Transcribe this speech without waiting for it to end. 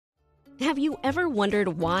Have you ever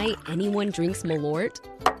wondered why anyone drinks Malort?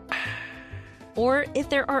 Or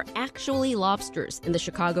if there are actually lobsters in the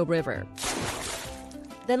Chicago River?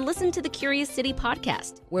 Then listen to the Curious City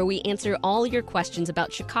podcast, where we answer all your questions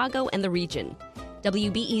about Chicago and the region.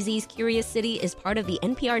 WBEZ's Curious City is part of the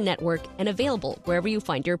NPR network and available wherever you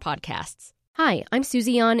find your podcasts. Hi, I'm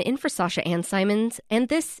Susie An in for Sasha Ann Simons, and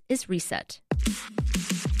this is Reset.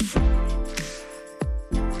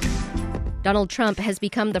 Donald Trump has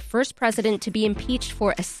become the first president to be impeached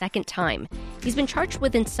for a second time. He's been charged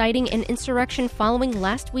with inciting an insurrection following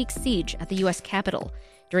last week's siege at the U.S. Capitol.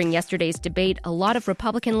 During yesterday's debate, a lot of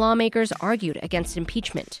Republican lawmakers argued against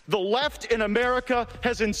impeachment. The left in America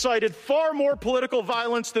has incited far more political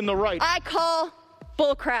violence than the right. I call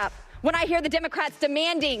bullcrap when I hear the Democrats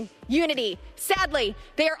demanding unity. Sadly,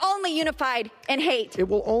 they are only unified in hate. It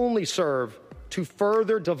will only serve to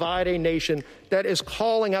further divide a nation that is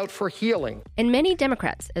calling out for healing. And many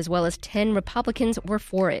Democrats, as well as 10 Republicans, were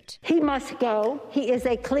for it. He must go. He is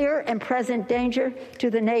a clear and present danger to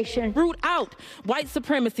the nation. Root out white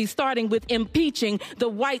supremacy, starting with impeaching the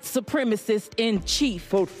white supremacist in chief.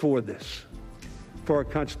 Vote for this, for our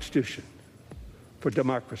Constitution, for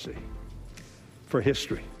democracy, for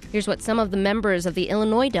history. Here's what some of the members of the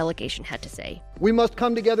Illinois delegation had to say. We must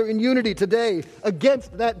come together in unity today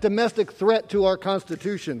against that domestic threat to our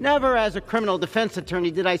Constitution. Never as a criminal defense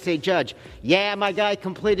attorney did I say, Judge, yeah, my guy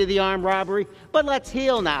completed the armed robbery, but let's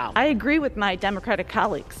heal now. I agree with my Democratic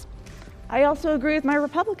colleagues. I also agree with my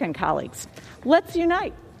Republican colleagues. Let's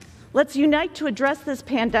unite. Let's unite to address this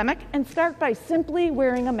pandemic and start by simply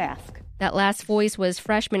wearing a mask. That last voice was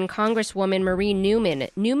freshman Congresswoman Marie Newman.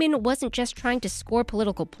 Newman wasn't just trying to score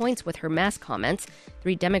political points with her mask comments.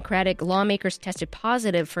 3 Democratic lawmakers tested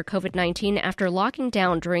positive for COVID-19 after locking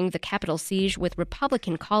down during the Capitol siege with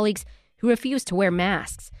Republican colleagues who refused to wear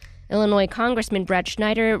masks. Illinois Congressman Brad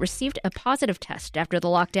Schneider received a positive test after the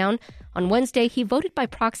lockdown. On Wednesday, he voted by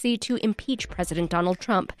proxy to impeach President Donald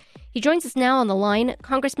Trump. He joins us now on the line.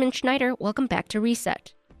 Congressman Schneider, welcome back to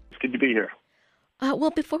Reset. It's good to be here.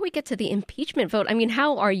 Well, before we get to the impeachment vote,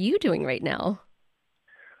 how are you doing right now?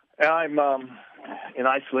 I'm in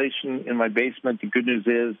isolation in my basement. The good news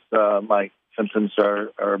is my symptoms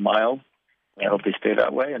are mild. I hope they stay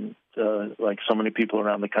that way. And like so many people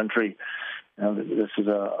around the country, this is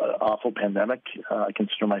an awful pandemic. I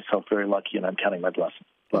consider myself very lucky, and I'm counting my blessings.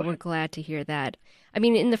 Well, we're glad to hear that.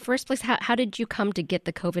 In the first place, how did you come to get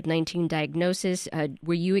the COVID-19 diagnosis?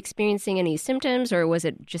 Were you experiencing any symptoms, or was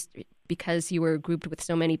it just because you were grouped with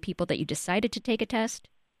so many people that you decided to take a test?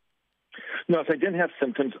 No, if I didn't have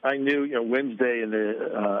symptoms, I knew, Wednesday in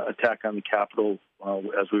the attack on the Capitol,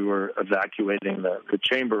 as we were evacuating the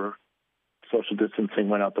chamber, social distancing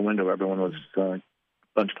went out the window. Everyone was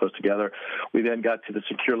bunched close together. We then got to the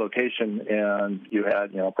secure location, and you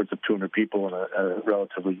had upwards of 200 people in a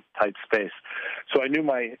relatively tight space. So I knew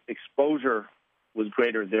my exposure was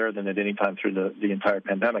greater there than at any time through the entire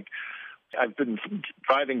pandemic. I've been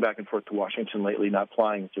driving back and forth to Washington lately, not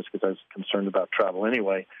flying, just because I was concerned about travel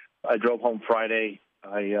anyway. I drove home Friday.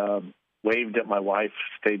 I waved at my wife,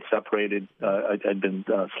 stayed separated. I'd been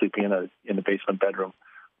sleeping in a basement bedroom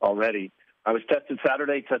already. I was tested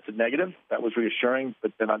Saturday, tested negative. That was reassuring.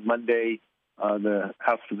 But then on Monday, the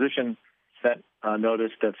House physician sent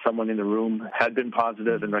notice that someone in the room had been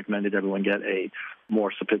positive and recommended everyone get a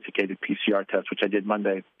more sophisticated PCR test, which I did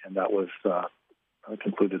Monday, and that was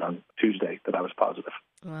concluded on Tuesday that I was positive.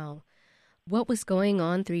 Wow. What was going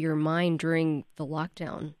on through your mind during the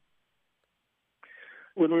lockdown?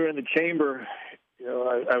 When we were in the chamber,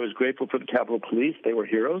 I was grateful for the Capitol Police. They were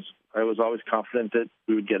heroes. I was always confident that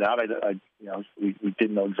we would get out. We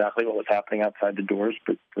didn't know exactly what was happening outside the doors,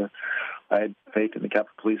 but I had faith in the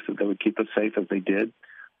Capitol Police that they would keep us safe as they did.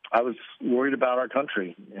 I was worried about our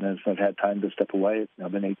country, and as I've had time to step away, it's now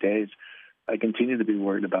been 8 days, I continue to be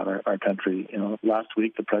worried about our country. Last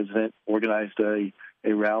week the president organized a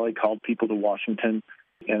rally, called people to Washington,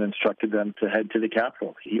 and instructed them to head to the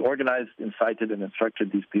Capitol. He organized, incited, and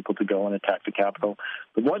instructed these people to go and attack the Capitol.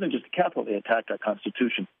 But more than just the Capitol, they attacked our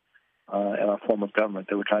Constitution and our form of government.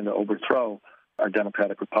 They were trying to overthrow our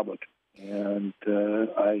democratic republic. And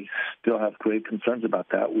I still have great concerns about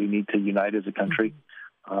that. We need to unite as a country,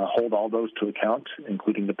 hold all those to account,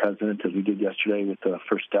 including the president, as we did yesterday with the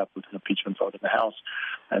first step with an impeachment vote in the House,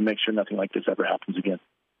 and make sure nothing like this ever happens again.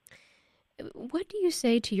 What do you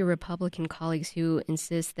say to your Republican colleagues who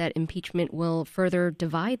insist that impeachment will further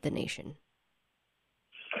divide the nation?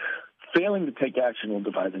 Failing to take action will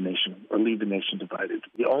divide the nation or leave the nation divided.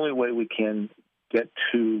 The only way we can get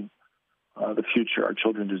to the future our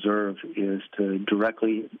children deserve is to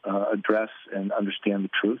directly address and understand the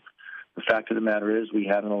truth. The fact of the matter is we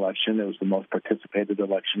had an election. It was the most participated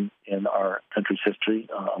election in our country's history,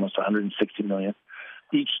 almost 160 million.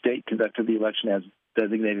 Each state conducted the election as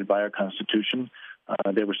designated by our Constitution.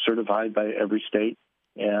 They were certified by every state,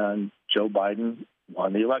 and Joe Biden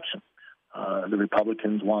won the election. The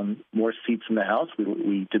Republicans won more seats in the House.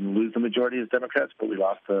 We didn't lose the majority as Democrats, but we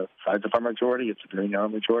lost the size of our majority. It's a very narrow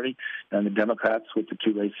majority. And the Democrats, with the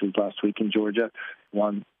two races last week in Georgia,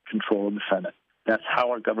 won control of the Senate. That's how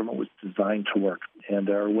our government was designed to work. And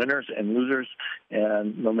there are winners and losers.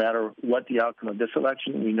 And no matter what the outcome of this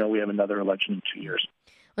election, we know we have another election in 2 years.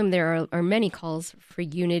 There are many calls for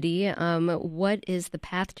unity. What is the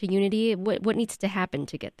path to unity? What needs to happen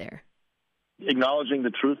to get there? Acknowledging the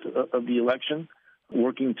truth of the election,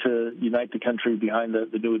 working to unite the country behind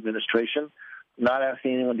the new administration, not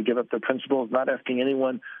asking anyone to give up their principles, not asking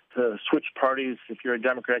anyone to switch parties. If you're a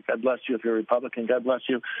Democrat, God bless you. If you're a Republican, God bless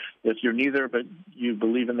you. If you're neither, but you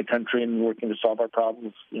believe in the country and working to solve our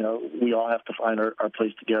problems, we all have to find our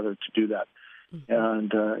place together to do that.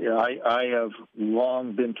 And I have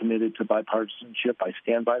long been committed to bipartisanship. I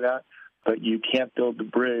stand by that. But you can't build the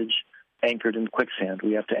bridge anchored in quicksand.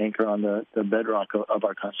 We have to anchor on the bedrock of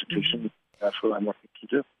our Constitution. That's what I'm working to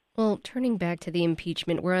do. Well, turning back to the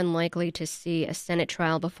impeachment, we're unlikely to see a Senate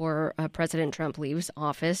trial before President Trump leaves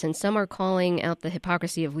office, and some are calling out the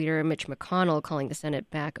hypocrisy of leader Mitch McConnell calling the Senate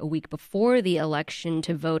back a week before the election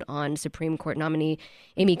to vote on Supreme Court nominee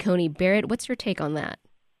Amy Coney Barrett. What's your take on that?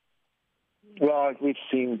 Well, we've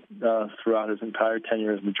seen throughout his entire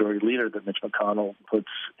tenure as majority leader that Mitch McConnell puts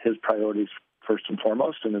his priorities first and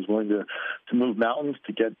foremost and is willing to move mountains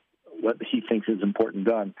to get what he thinks is important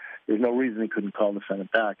done. There's no reason he couldn't call the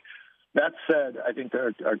Senate back. That said, I think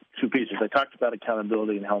there are two pieces. I talked about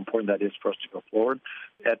accountability and how important that is for us to go forward.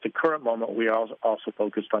 At the current moment, we are also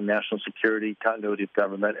focused on national security, continuity of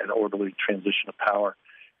government, and orderly transition of power.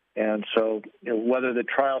 And so whether the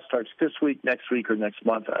trial starts this week, next week, or next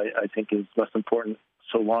month, I think is less important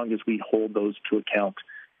so long as we hold those to account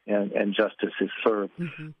and justice is served.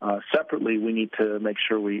 Separately, we need to make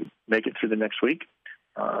sure we make it through the next week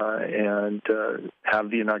and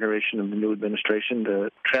have the inauguration of the new administration, the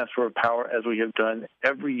transfer of power as we have done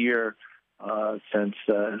every year since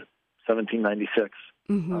 1796.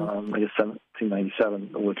 I guess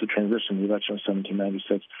 1797 with the transition, the election of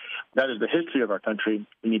 1796. That is the history of our country.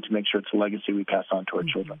 We need to make sure it's a legacy we pass on to our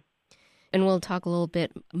children. And we'll talk a little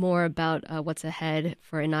bit more about what's ahead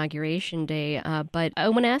for Inauguration Day. But I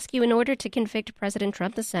want to ask you, in order to convict President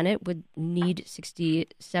Trump, the Senate would need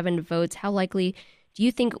 67 votes. How likely do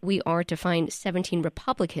you think we are to find 17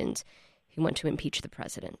 Republicans who want to impeach the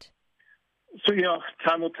president? So,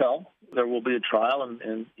 time will tell. There will be a trial,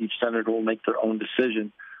 and each senator will make their own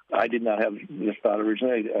decision. I did not have this thought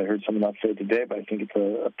originally. I heard someone else say it today, but I think it's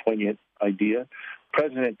a poignant idea.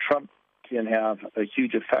 President Trump can have a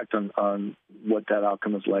huge effect on what that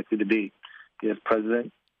outcome is likely to be. If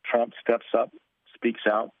President Trump steps up, speaks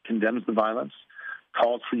out, condemns the violence,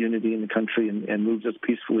 calls for unity in the country, and moves us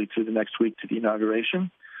peacefully through the next week to the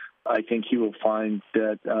inauguration, I think he will find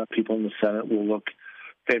that people in the Senate will look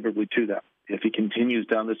favorably to that. If he continues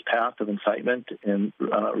down this path of incitement and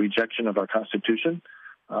rejection of our Constitution,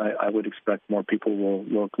 I would expect more people will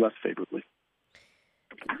look less favorably.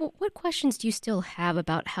 What questions do you still have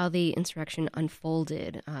about how the insurrection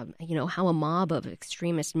unfolded? How a mob of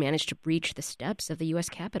extremists managed to breach the steps of the U.S.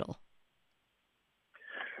 Capitol?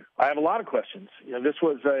 I have a lot of questions. This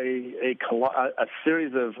was a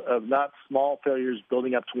series of not small failures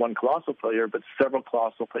building up to one colossal failure, but several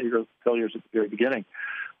colossal failures at the very beginning.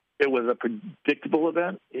 It was a predictable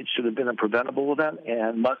event. It should have been a preventable event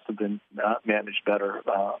and must have been managed better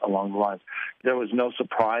along the lines. There was no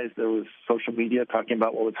surprise. There was social media talking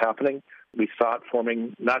about what was happening. We saw it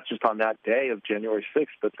forming not just on that day of January 6th,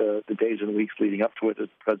 but the days and weeks leading up to it as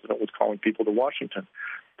the president was calling people to Washington.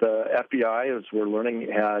 The FBI, as we're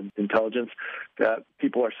learning, had intelligence that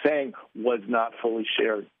people are saying was not fully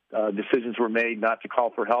shared. Decisions were made not to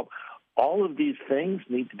call for help. All of these things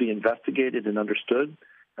need to be investigated and understood.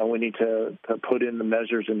 And we need to put in the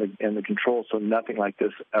measures and the controls so nothing like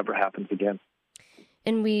this ever happens again.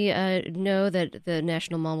 And we know that the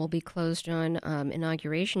National Mall will be closed on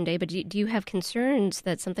Inauguration Day, but do you have concerns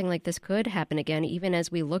that something like this could happen again, even as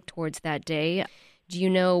we look towards that day? Do you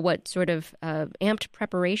know what sort of amped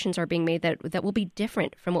preparations are being made that will be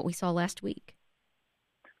different from what we saw last week?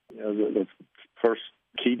 The first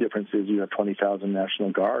key difference is you have 20,000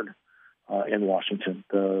 National Guard in Washington.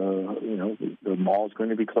 The mall is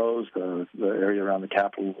going to be closed. The area around the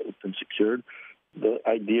Capitol has been secured. The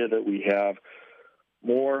idea that we have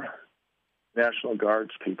more National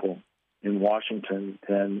Guards people in Washington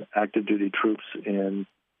than active duty troops in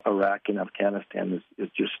Iraq and Afghanistan is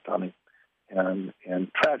just stunning and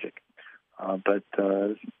tragic. But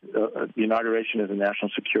the inauguration is a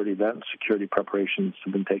national security event. Security preparations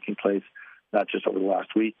have been taking place not just over the last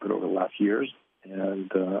week, but over the last years.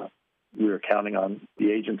 And we are counting on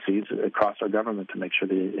the agencies across our government to make sure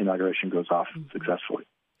the inauguration goes off successfully.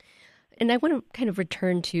 And I want to kind of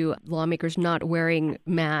return to lawmakers not wearing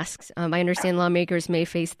masks. I understand lawmakers may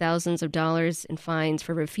face thousands of dollars in fines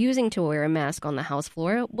for refusing to wear a mask on the House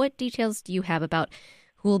floor. What details do you have about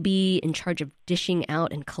who will be in charge of dishing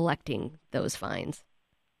out and collecting those fines?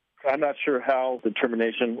 I'm not sure how the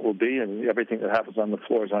determination will be, and everything that happens on the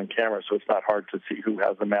floor is on camera, so it's not hard to see who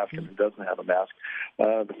has a mask and who doesn't have a mask.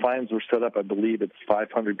 The fines were set up, I believe it's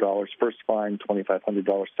 $500 first fine,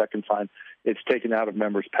 $2,500 second fine. It's taken out of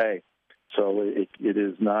members' pay. So it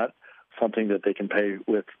is not something that they can pay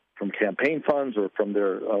with from campaign funds or from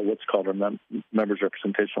their what's called our members'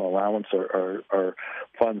 representational allowance or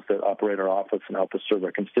funds that operate our office and help us serve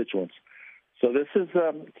our constituents. So this is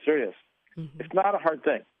serious. Mm-hmm. It's not a hard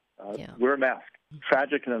thing. Wear a mask.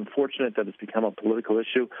 Tragic and unfortunate that it's become a political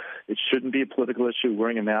issue. It shouldn't be a political issue.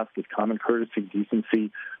 Wearing a mask is common courtesy,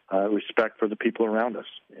 decency, respect for the people around us.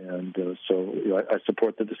 And so I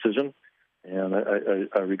support the decision, and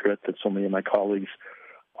I regret that so many of my colleagues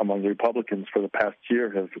among the Republicans for the past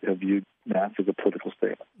year have viewed masks as a political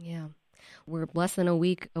statement. Yeah. We're less than a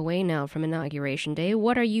week away now from Inauguration Day.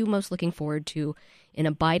 What are you most looking forward to in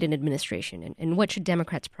a Biden administration, and what should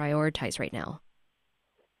Democrats prioritize right now?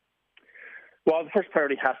 Well, the first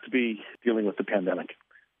priority has to be dealing with the pandemic.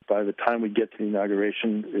 By the time we get to the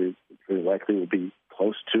inauguration, it very likely will be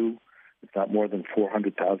close to, if not more than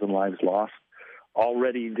 400,000 lives lost.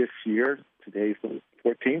 Already this year, today's the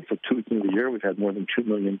 14th, so 2 weeks into the year, we've had more than 2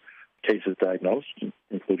 million cases diagnosed,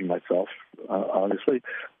 including myself, obviously.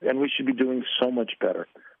 And we should be doing so much better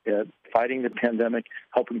at fighting the pandemic,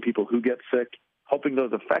 helping people who get sick, helping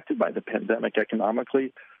those affected by the pandemic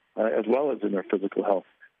economically, as well as in their physical health.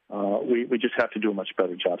 We just have to do a much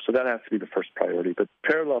better job. So that has to be the first priority. But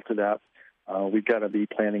parallel to that, we've got to be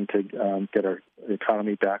planning to get our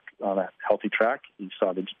economy back on a healthy track. You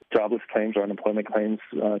saw the jobless claims, our unemployment claims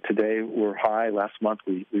today were high. Last month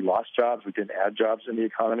we lost jobs. We didn't add jobs in the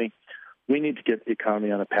economy. We need to get the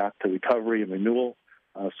economy on a path to recovery and renewal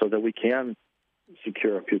so that we can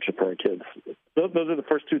secure a future for our kids. Those are the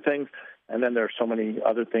first two things. And then there are so many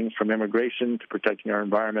other things, from immigration to protecting our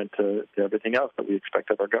environment to everything else that we expect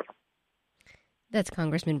of our government. That's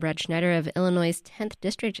Congressman Brett Schneider of Illinois' 10th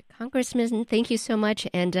District. Congressman, thank you so much,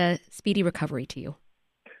 and speedy recovery to you.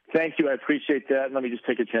 Thank you. I appreciate that. And let me just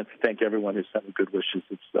take a chance to thank everyone who sent me good wishes.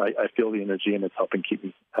 I feel the energy, and it's helping keep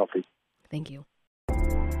me healthy. Thank you.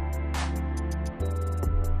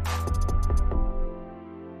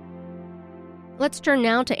 Let's turn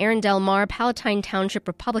now to Aaron Del Mar, Palatine Township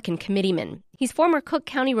Republican committeeman. He's former Cook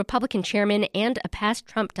County Republican chairman and a past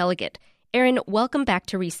Trump delegate. Aaron, welcome back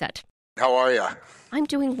to Reset. How are you? I'm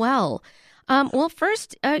doing well.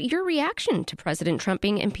 First, your reaction to President Trump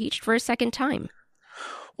being impeached for a second time.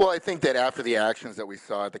 Well, I think that after the actions that we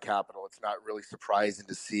saw at the Capitol, it's not really surprising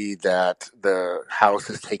to see that the House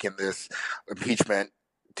has taken this impeachment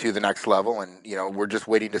to the next level. And, we're just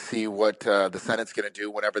waiting to see what the Senate's going to do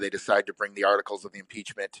whenever they decide to bring the articles of the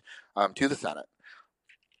impeachment to the Senate.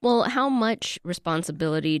 Well, how much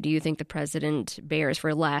responsibility do you think the president bears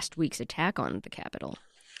for last week's attack on the Capitol?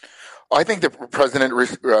 I think the president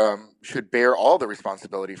should bear all the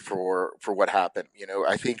responsibility for what happened.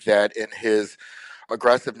 I think that in his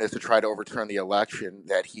aggressiveness to try to overturn the election,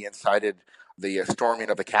 that he incited the storming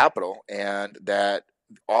of the Capitol, and that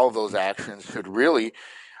all of those actions should really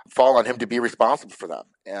fall on him to be responsible for them.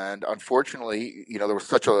 And unfortunately, there was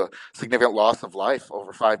such a significant loss of life.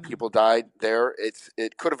 Over 5 people died there.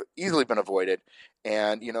 It could have easily been avoided.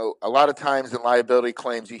 And, a lot of times in liability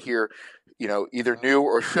claims you hear, either knew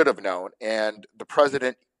or should have known. And the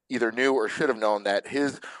president either knew or should have known that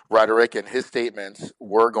his rhetoric and his statements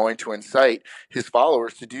were going to incite his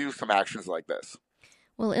followers to do some actions like this.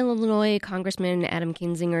 Well, Illinois Congressman Adam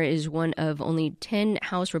Kinzinger is one of only 10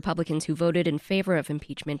 House Republicans who voted in favor of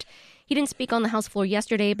impeachment. He didn't speak on the House floor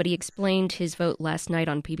yesterday, but he explained his vote last night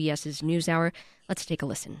on PBS's NewsHour. Let's take a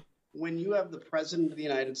listen. When you have the President of the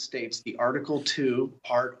United States, the Article 2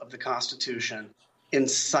 part of the Constitution,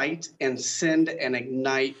 incite and send and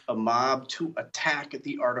ignite a mob to attack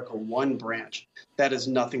the Article 1 branch, that is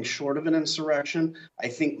nothing short of an insurrection. I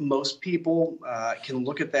think most people can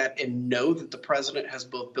look at that and know that the president has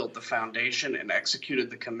both built the foundation and executed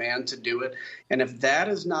the command to do it. And if that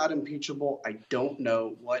is not impeachable, I don't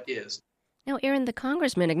know what is. Now, Aaron, the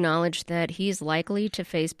congressman acknowledged that he's likely to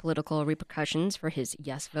face political repercussions for his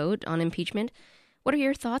yes vote on impeachment. What are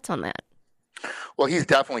your thoughts on that? Well, he's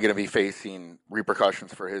definitely going to be facing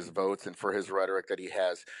repercussions for his votes and for his rhetoric that he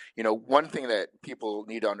has. One thing that people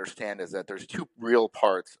need to understand is that there's two real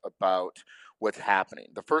parts about what's happening.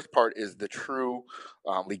 The first part is the true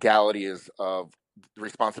legalities of the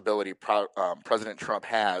responsibility President Trump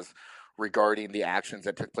has regarding the actions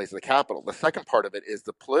that took place at the Capitol. The second part of it is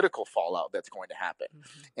the political fallout that's going to happen.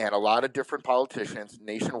 And a lot of different politicians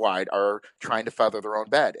nationwide are trying to feather their own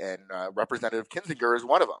bed, and Representative Kinzinger is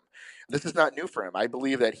one of them. This is not new for him. I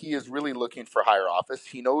believe that he is really looking for higher office.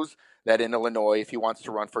 He knows that in Illinois, if he wants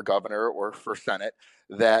to run for governor or for Senate,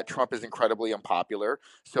 that Trump is incredibly unpopular.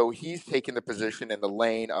 So he's taking the position in the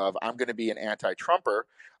lane of, I'm going to be an anti-Trumper,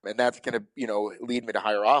 and that's going to, lead me to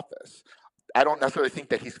higher office. I don't necessarily think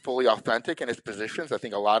that he's fully authentic in his positions. I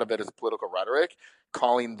think a lot of it is political rhetoric,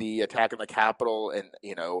 calling the attack on the Capitol and,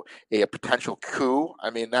 a potential coup. I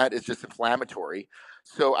mean, that is just inflammatory.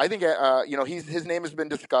 So I think, his name has been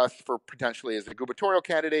discussed for potentially as a gubernatorial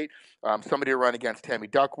candidate, somebody to run against Tammy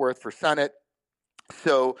Duckworth for Senate.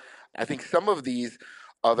 So I think some of these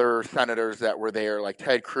other senators that were there, like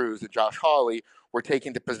Ted Cruz and Josh Hawley, were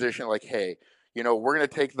taking the position like, hey, we're going to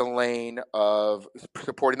take the lane of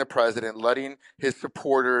supporting the president, letting his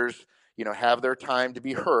supporters, have their time to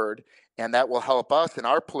be heard, and that will help us in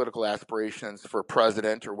our political aspirations for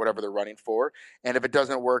president or whatever they're running for. And if it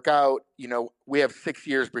doesn't work out, we have 6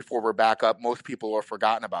 years before we're back up. Most people have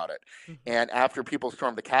forgotten about it. Mm-hmm. And after people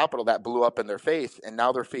stormed the Capitol, that blew up in their face, and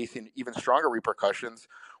now they're facing even stronger repercussions.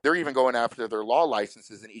 They're even going after their law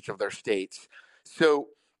licenses in each of their states. So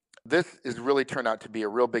this has really turned out to be a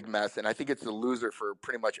real big mess, and I think it's a loser for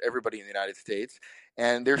pretty much everybody in the United States,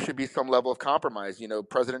 and there should be some level of compromise.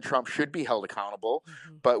 President Trump should be held accountable,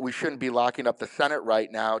 but we shouldn't be locking up the Senate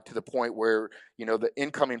right now to the point where, the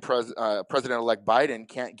incoming President-elect Biden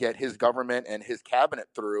can't get his government and his cabinet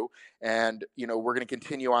through, and, we're going to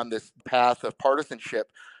continue on this path of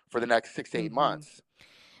partisanship for the next 6 to 8 months.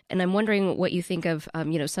 And I'm wondering what you think of,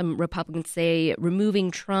 some Republicans say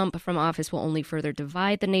removing Trump from office will only further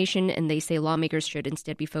divide the nation, and they say lawmakers should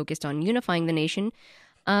instead be focused on unifying the nation.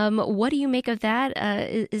 What do you make of that?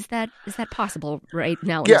 Is that possible right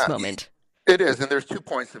now in this moment? It is, and there's 2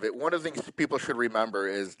 points of it. One of the things people should remember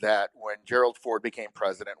is that when Gerald Ford became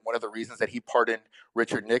president, one of the reasons that he pardoned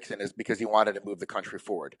Richard Nixon is because he wanted to move the country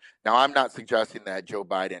forward. Now, I'm not suggesting that Joe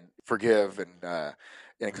Biden forgive and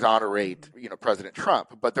exonerate, President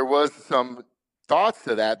Trump, but there was some thoughts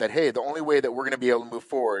to that, hey, the only way that we're going to be able to move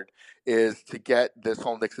forward is to get this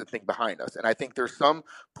whole Nixon thing behind us. And I think there's some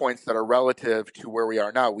points that are relative to where we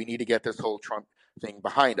are now. We need to get this whole Trump thing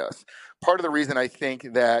behind us. Part of the reason I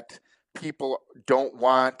think that people don't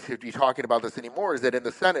want to be talking about this anymore is that in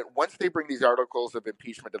the Senate, once they bring these articles of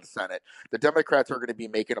impeachment to the Senate, the Democrats are going to be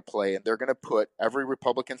making a play, and they're going to put every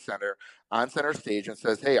Republican senator on center stage and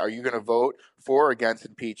says, hey, are you going to vote for or against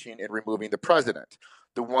impeaching and removing the president?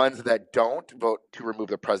 The ones that don't vote to remove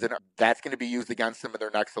the president, that's going to be used against them in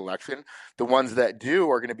their next election. The ones that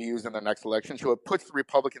do are going to be used in their next election. So it puts the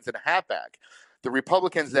Republicans in a hat bag. The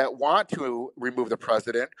Republicans that want to remove the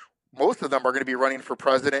president, most of them are going to be running for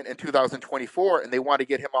president in 2024, and they want to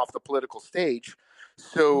get him off the political stage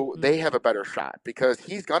so they have a better shot, because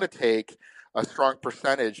he's going to take a strong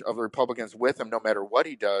percentage of the Republicans with him no matter what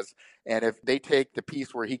he does. And if they take the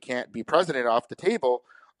piece where he can't be president off the table,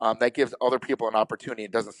 that gives other people an opportunity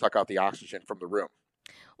and doesn't suck out the oxygen from the room.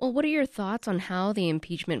 Well, what are your thoughts on how the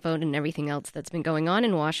impeachment vote and everything else that's been going on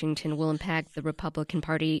in Washington will impact the Republican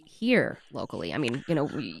Party here locally? I mean,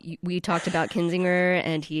 we talked about Kinzinger,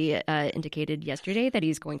 and he indicated yesterday that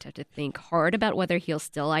he's going to have to think hard about whether he'll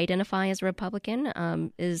still identify as a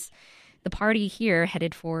Republican. Is the party here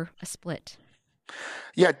headed for a split?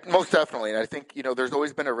 Yeah, most definitely. And I think, there's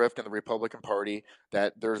always been a rift in the Republican Party,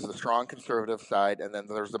 that there's a strong conservative side and then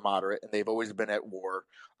there's the moderate, and they've always been at war.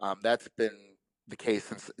 That's been the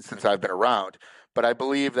case since I've been around. But I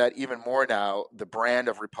believe that even more now, the brand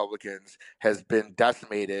of Republicans has been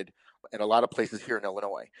decimated in a lot of places here in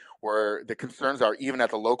Illinois, where the concerns are, even at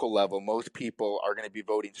the local level, most people are going to be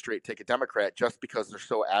voting straight ticket Democrat just because they're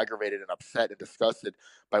so aggravated and upset and disgusted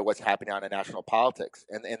by what's happening on in national politics.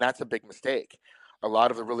 And that's a big mistake. A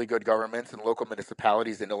lot of the really good governments and local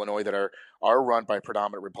municipalities in Illinois that are run by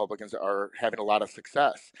predominant Republicans are having a lot of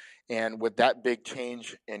success. And with that big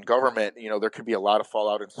change in government, there could be a lot of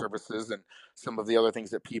fallout in services and some of the other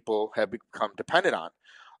things that people have become dependent on.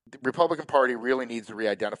 The Republican Party really needs to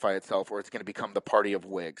re-identify itself, or it's going to become the party of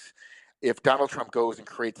wigs. if Donald Trump goes and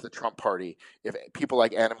creates the Trump party, if people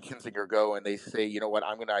like Adam Kinzinger go and they say, you know what,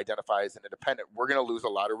 I'm going to identify as an independent, we're going to lose a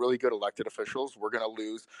lot of really good elected officials. We're going to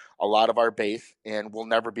lose a lot of our base, and we'll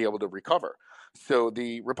never be able to recover. So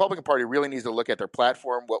the Republican Party really needs to look at their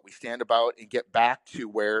platform, what we stand about, and get back to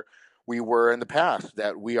where we were in the past,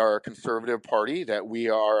 that we are a conservative party, that we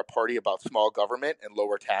are a party about small government and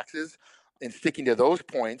lower taxes, and sticking to those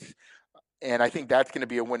points. And I think that's going to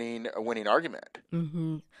be a winning argument.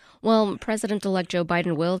 Mm-hmm. Well, President-elect Joe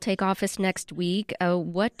Biden will take office next week.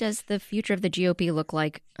 What does the future of the GOP look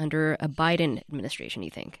like under a Biden administration, you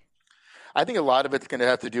think? I think a lot of it's going to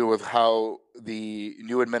have to do with how the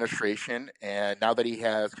new administration, and now that he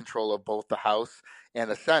has control of both the House and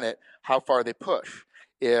the Senate, how far they push.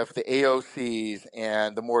 If the AOCs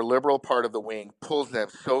and the more liberal part of the wing pulls them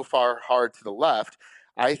so far hard to the left,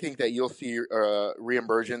 I think that you'll see a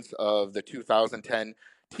reemergence of the 2010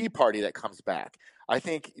 Tea Party that comes back. I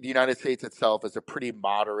think the United States itself is a pretty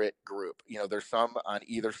moderate group. You know, there's some on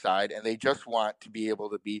either side, and they just want to be able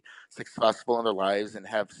to be successful in their lives and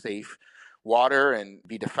have safe water and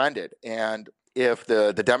be defended. And if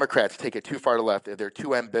the Democrats take it too far to the left, if they're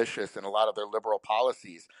too ambitious in a lot of their liberal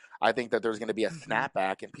policies, I think that there's going to be a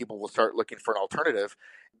snapback and people will start looking for an alternative.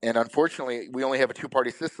 And unfortunately, we only have a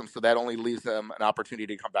two-party system, so that only leaves them an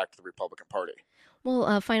opportunity to come back to the Republican Party.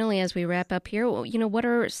 Well, finally, as we wrap up here, what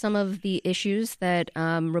are some of the issues that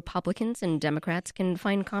Republicans and Democrats can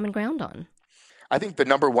find common ground on? I think the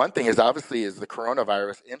number one thing is obviously the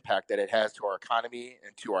coronavirus impact that it has to our economy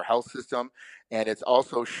and to our health system. And it's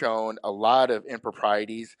also shown a lot of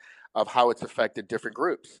improprieties of how it's affected different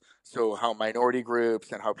groups. So how minority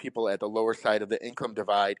groups and how people at the lower side of the income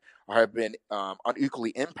divide have been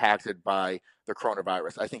unequally impacted by the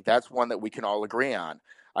coronavirus. I think that's one that we can all agree on.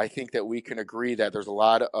 I think that we can agree that there's a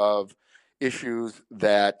lot of issues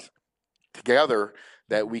that together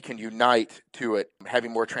that we can unite to it,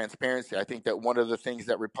 having more transparency. I think that one of the things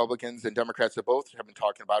that Republicans and Democrats have both have been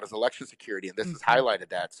talking about is election security, and this has highlighted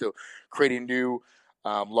that. So creating new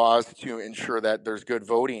laws to ensure that there's good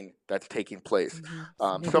voting that's taking place.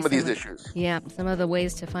 Some of these issues. Yeah, some of the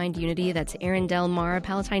ways to find unity. That's Aaron Del Mar,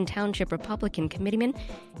 Palatine Township Republican Committeeman.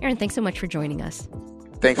 Aaron, thanks so much for joining us.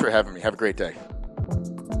 Thanks for having me. Have a great day.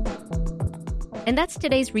 And that's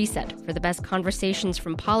today's Reset. For the best conversations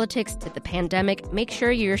from politics to the pandemic, make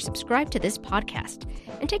sure you're subscribed to this podcast.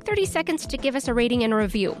 And take 30 seconds to give us a rating and a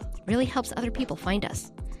review. It really helps other people find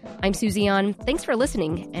us. I'm Susie An. Thanks for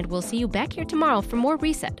listening, and we'll see you back here tomorrow for more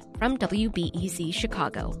Reset from WBEZ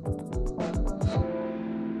Chicago.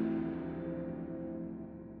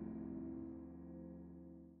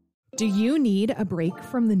 Do you need a break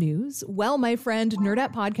from the news? Well, my friend,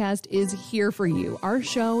 Nerdette Podcast is here for you. Our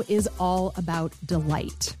show is all about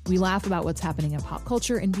delight. We laugh about what's happening in pop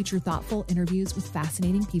culture and feature thoughtful interviews with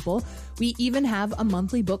fascinating people. We even have a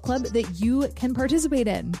monthly book club that you can participate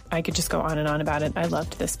in. I could just go on and on about it. I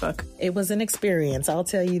loved this book. It was an experience, I'll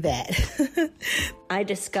tell you that. I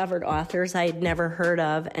discovered authors I had never heard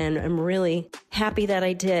of, and I'm really happy that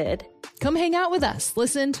I did. Come hang out with us.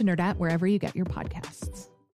 Listen to Nerdette wherever you get your podcasts.